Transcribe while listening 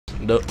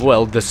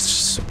Well, this is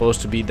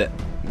supposed to be the...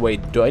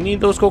 Wait, do I need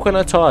those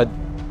coconuts or...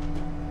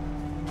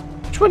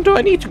 Which one do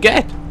I need to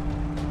get?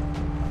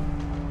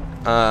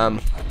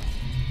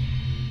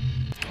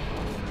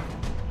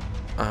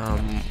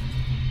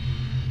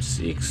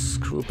 Six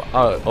group...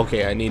 Oh,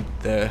 okay, I need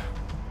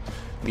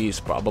these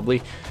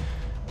probably.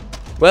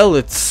 Well,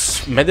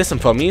 it's medicine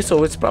for me,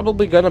 so it's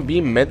probably gonna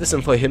be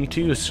medicine for him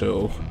too,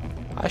 so...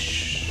 I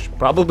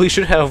probably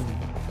should have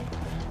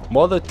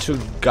bothered to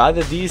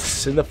gather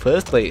these in the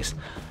first place.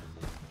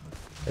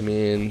 I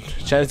mean,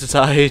 chances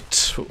are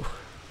it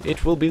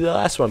will be the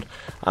last one.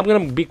 I'm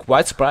gonna be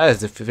quite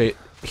surprised if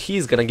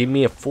he's gonna give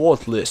me a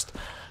fourth list,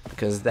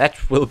 because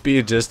that will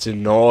be just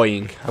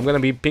annoying. I'm gonna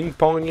be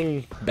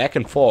ping-ponging back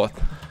and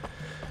forth,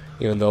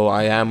 even though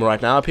I am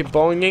right now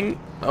ping-ponging.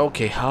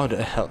 Okay, how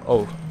the hell?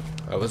 Oh,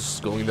 I was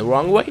going the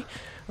wrong way.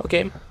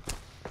 Okay,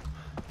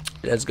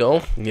 let's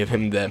go. Give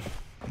him the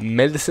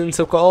medicine,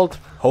 so-called.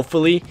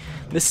 Hopefully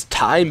this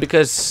time,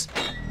 because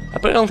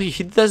apparently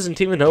he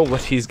doesn't even know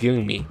what he's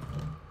giving me.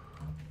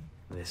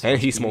 And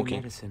he's smoking.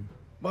 Medicine.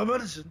 My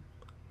medicine?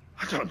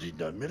 I don't need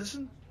no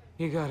medicine.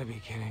 You gotta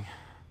be kidding.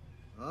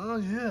 Oh,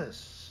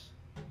 yes.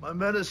 My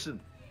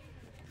medicine.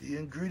 The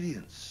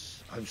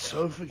ingredients. I'm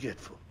so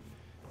forgetful.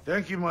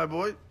 Thank you, my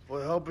boy,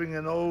 for helping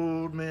an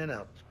old man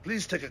out.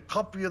 Please take a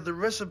copy of the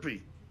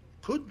recipe.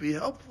 Could be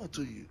helpful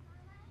to you.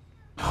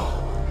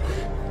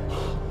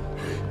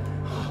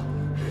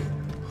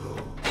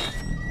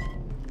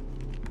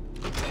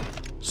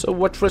 So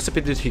what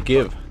recipe did he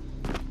give?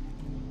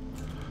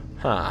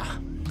 Huh,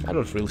 I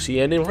don't really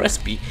see any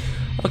recipe.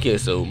 Okay,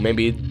 so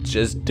maybe it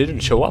just didn't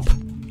show up.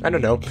 I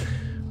don't know.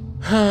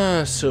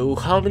 So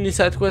how many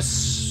side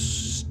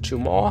quests? 2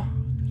 more?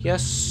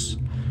 Yes.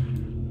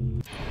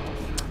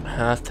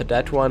 After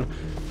that one,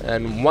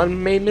 and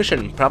 1 main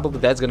mission. Probably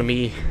that's gonna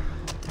be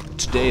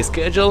today's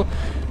schedule,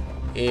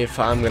 if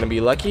I'm gonna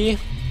be lucky.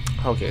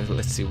 Okay, so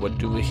let's see, what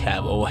do we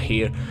have over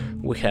here?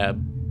 We have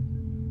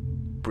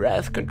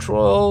breath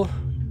control.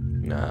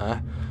 Nah.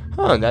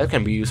 Oh, that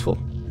can be useful.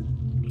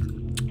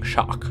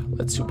 Shock.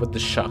 Let's see what the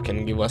shock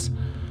can give us.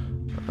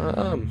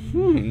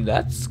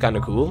 That's kind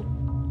of cool.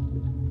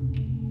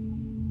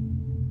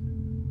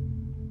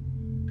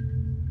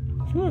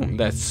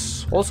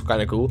 That's also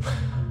kind of cool.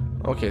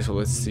 Okay, so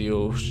let's see.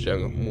 Oh,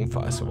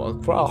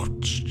 Mufasa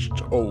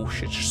crouched. Oh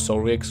shit,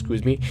 sorry,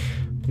 excuse me.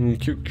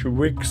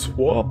 Quick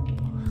swap.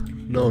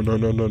 No.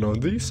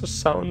 These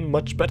sound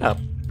much better.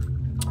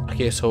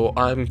 Okay, so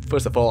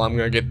first of all, I'm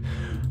gonna get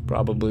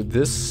probably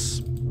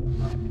this.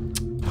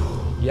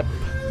 Yep,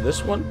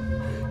 this one.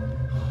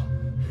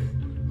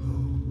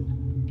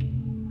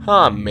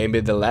 Maybe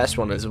the last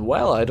one as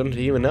well. I don't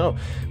even know.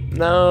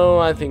 No,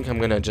 I think I'm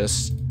gonna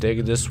just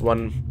take this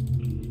one.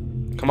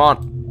 Come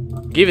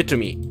on, give it to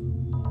me.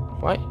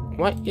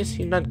 Why is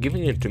he not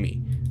giving it to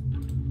me?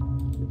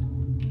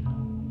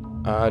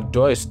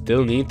 Do I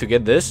still need to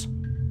get this?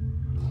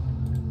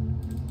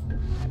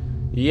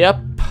 Yep.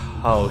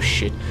 Oh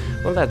shit.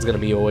 Well, that's gonna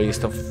be a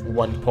waste of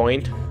 1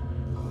 point.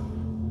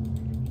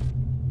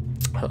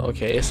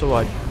 Okay, so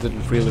I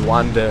didn't really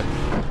want the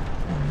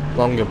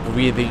longer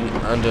breathing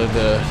under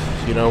the,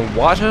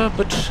 water,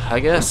 but I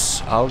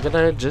guess I'm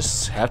gonna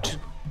just have to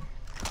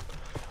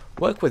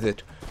work with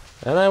it.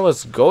 And I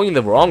was going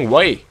the wrong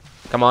way.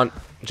 Come on,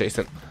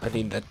 Jason. I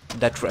need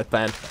that red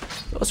plant.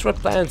 Those red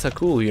plants are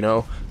cool,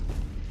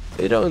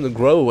 They don't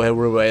grow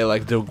everywhere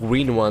like the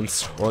green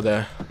ones or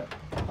the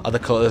other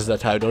colors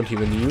that I don't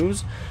even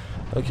use.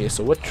 Okay,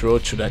 so what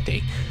road should I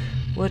take?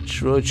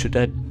 What road should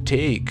I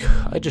take?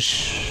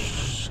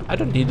 I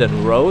don't need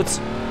any roads.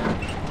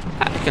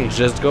 I can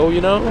just go,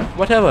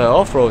 whatever,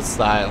 off-road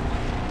style.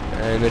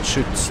 And it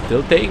should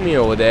still take me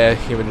over there,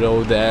 even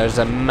though there's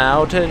a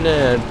mountain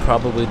and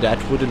probably that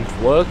wouldn't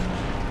work.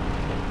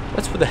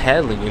 What's with the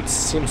handling? It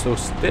seems so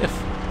stiff.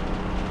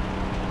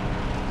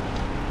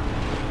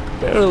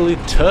 Barely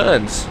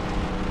turns.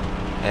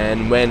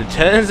 And when it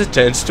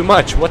turns too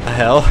much. What the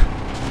hell?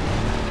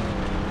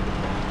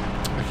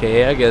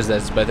 Okay, I guess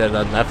that's better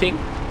than nothing.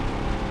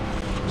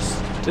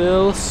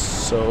 Still,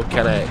 so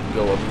can I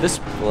go up this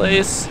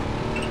place?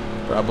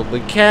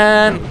 Probably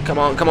can. Come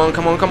on.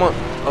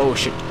 Oh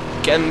shit.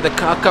 Can the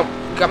car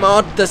come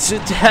out? Does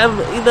it have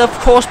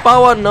enough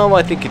horsepower? No,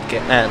 I think it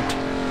can't.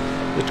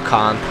 It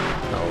can't.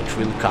 No, it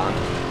really can't.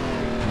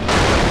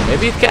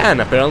 Maybe it can.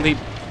 Apparently,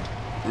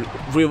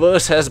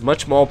 reverse has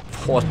much more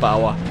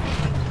horsepower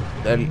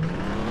than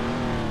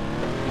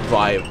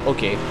drive.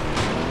 Okay.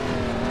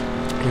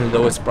 Even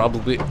though it's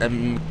probably a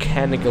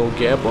mechanical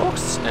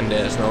gearbox and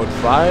there's no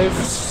drive,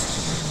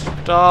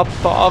 stop,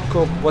 park,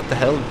 or what the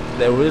hell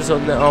there is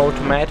on the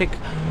automatic.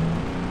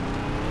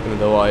 Even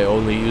though I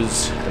only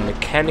use a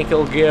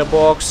mechanical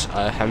gearbox,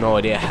 I have no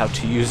idea how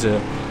to use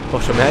a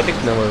automatic.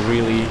 Never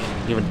really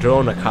even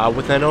drawn a car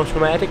with an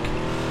automatic.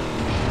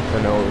 I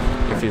don't know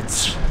if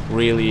it's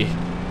really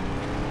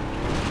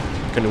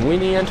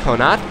convenient or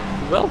not.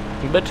 Well,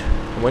 but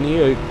when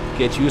you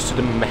get used to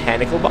the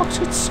mechanical box,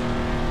 it's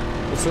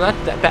not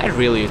that bad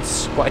really.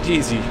 It's quite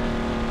easy,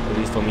 at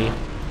least for me.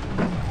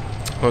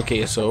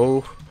 Okay,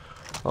 so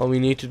All we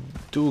need to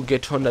do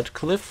get on that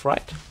cliff,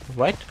 right?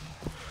 Right?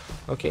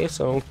 Okay,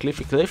 so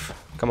cliffy cliff.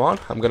 Come on,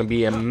 I'm gonna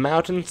be a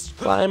mountain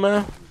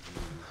climber.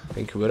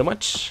 Thank you very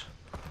much.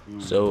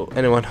 So,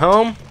 anyone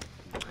home?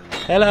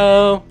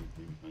 Hello?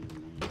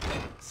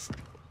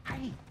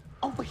 Hey,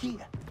 over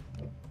here.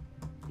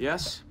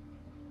 Yes?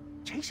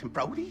 Jason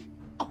Brody?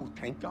 Oh,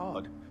 thank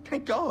God.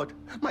 Thank God.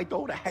 My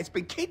daughter has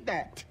been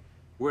kidnapped.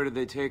 Where did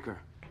they take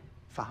her?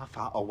 Far,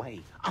 far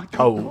away. I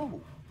don't Oh.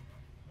 know.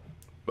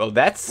 Well,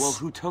 that's... Well,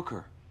 who took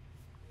her?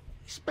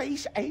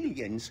 Space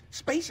aliens.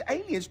 Space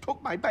aliens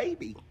took my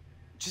baby.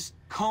 Just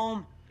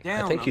calm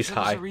down. I think he's sure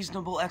there's high. a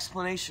reasonable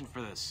explanation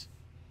for this.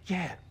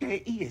 Yeah,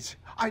 there is.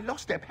 I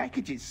lost their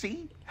packages,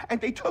 see? And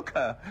they took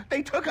her.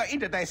 They took her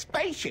into their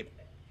spaceship.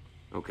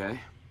 Okay.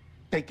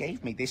 They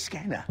gave me this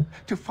scanner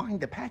to find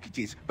the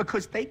packages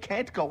because they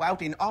can't go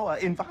out in our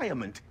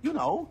environment, you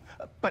know.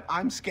 But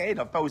I'm scared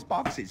of those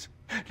boxes.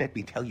 Let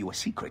me tell you a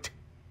secret.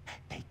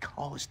 They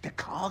caused the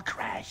car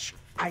crash.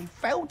 I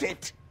felt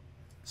it.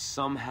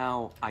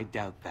 Somehow, I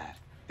doubt that.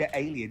 The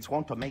aliens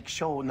want to make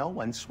sure no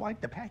one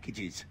swiped the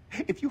packages.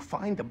 If you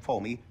find them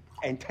for me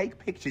and take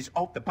pictures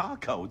of the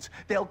barcodes,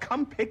 they'll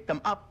come pick them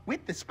up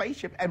with the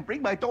spaceship and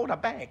bring my daughter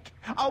back.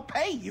 I'll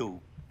pay you.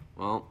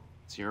 Well,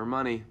 it's your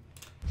money.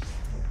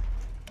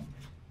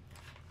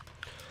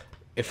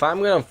 If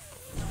I'm gonna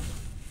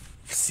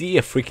see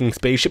a freaking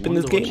spaceship in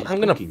this game,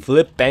 I'm gonna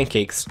flip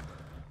pancakes.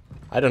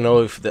 I don't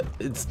know if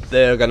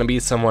they're gonna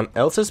be someone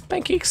else's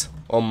pancakes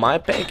or my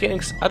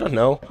pancakes. I don't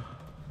know.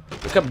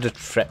 Pick up the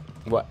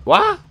what?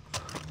 What?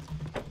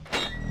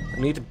 I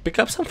need to pick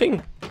up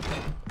something.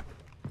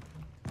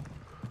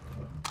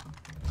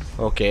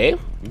 Okay.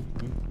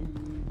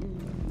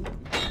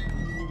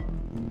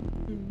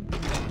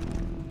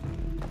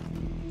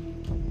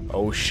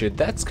 Oh shit,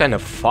 that's kind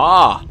of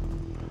far.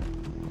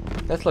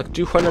 That's like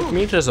 200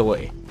 meters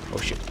away. Oh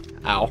shit.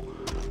 Ow.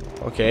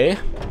 Okay.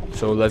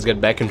 So let's get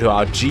back into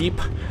our Jeep.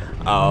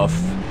 Of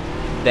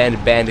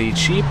Dan Bandy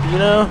Jeep, you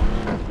know?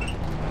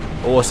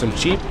 Awesome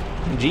Jeep.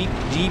 Jeep.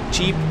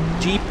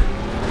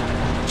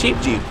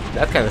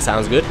 That kind of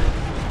sounds good.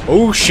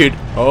 Oh shit.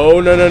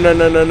 Oh no.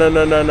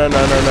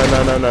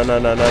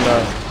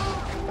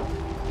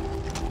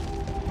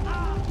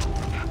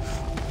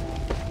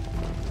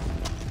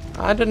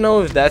 I don't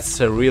know if that's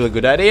a really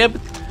good idea,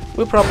 but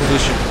we probably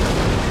should.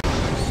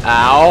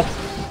 Ow.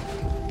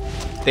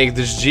 Take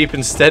this Jeep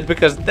instead,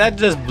 because that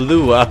just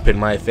blew up in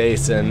my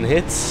face and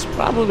it's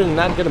probably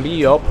not gonna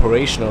be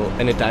operational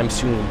anytime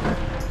soon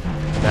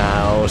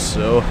now,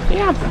 so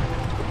yeah.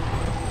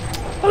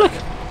 Oh look,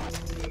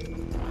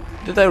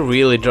 did I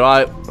really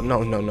drive?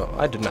 No,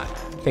 I did not.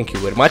 Thank you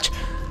very much.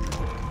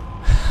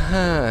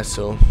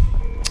 So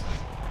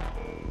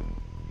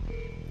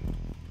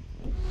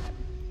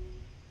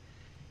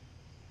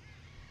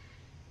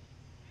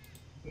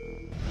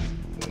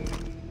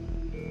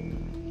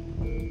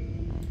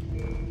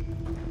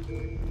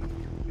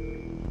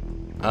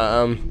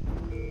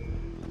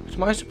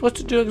what am I supposed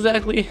to do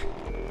exactly?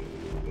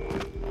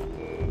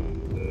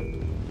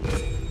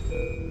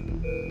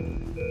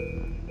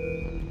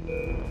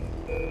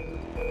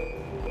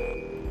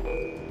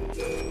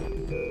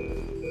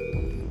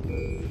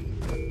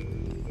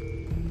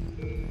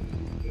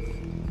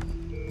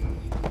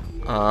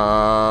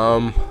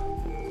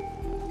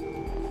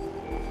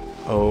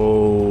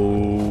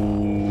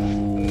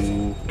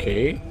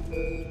 Okay.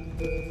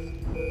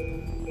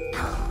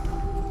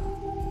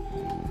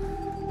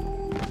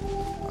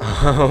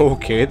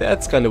 Okay,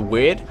 that's kind of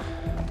weird.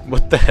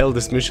 What the hell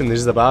this mission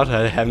is about,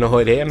 I have no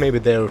idea. Maybe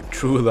they're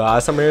truly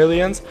awesome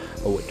aliens.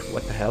 Oh wait,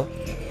 what the hell?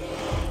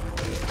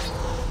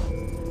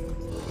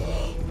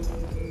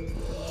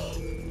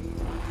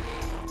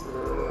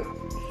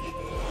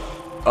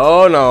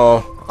 Oh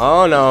no,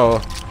 oh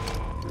no.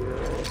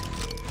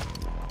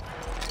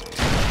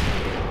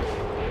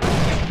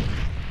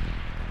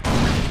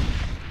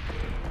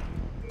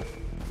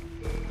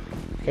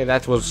 Okay,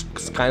 that was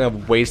kind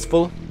of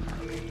wasteful.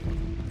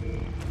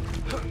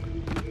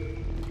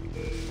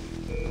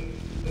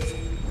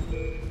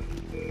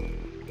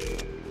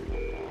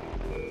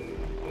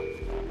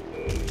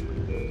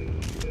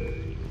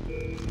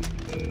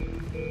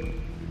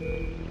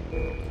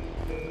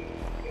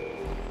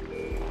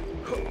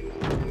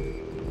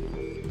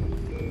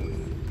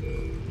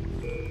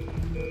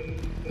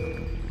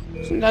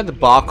 Isn't that the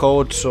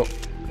barcode? So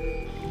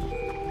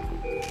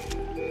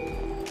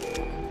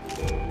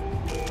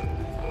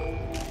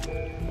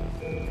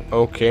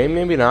okay,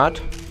 maybe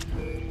not.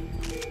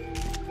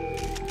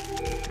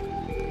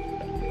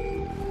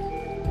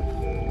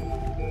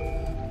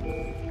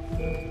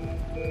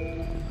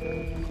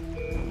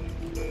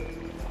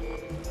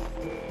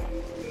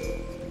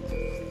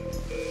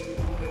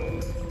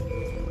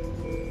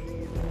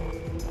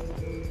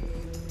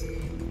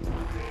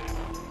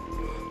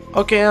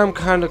 Okay, I'm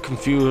kind of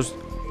confused.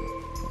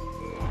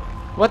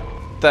 What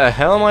the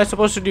hell am I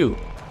supposed to do?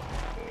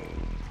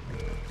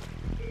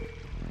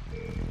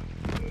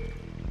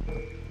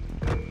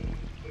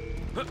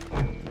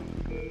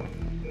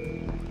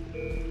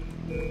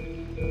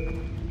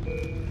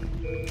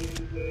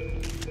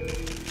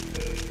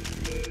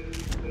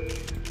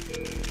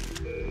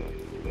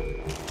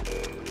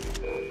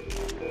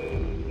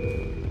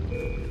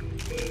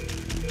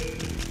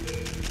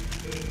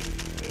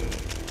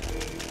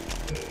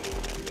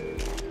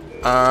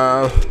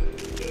 I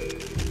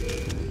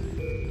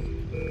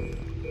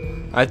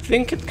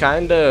think it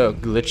kinda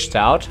glitched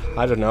out.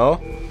 I don't know.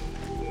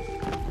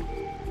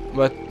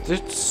 But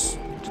it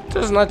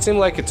does not seem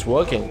like it's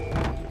working.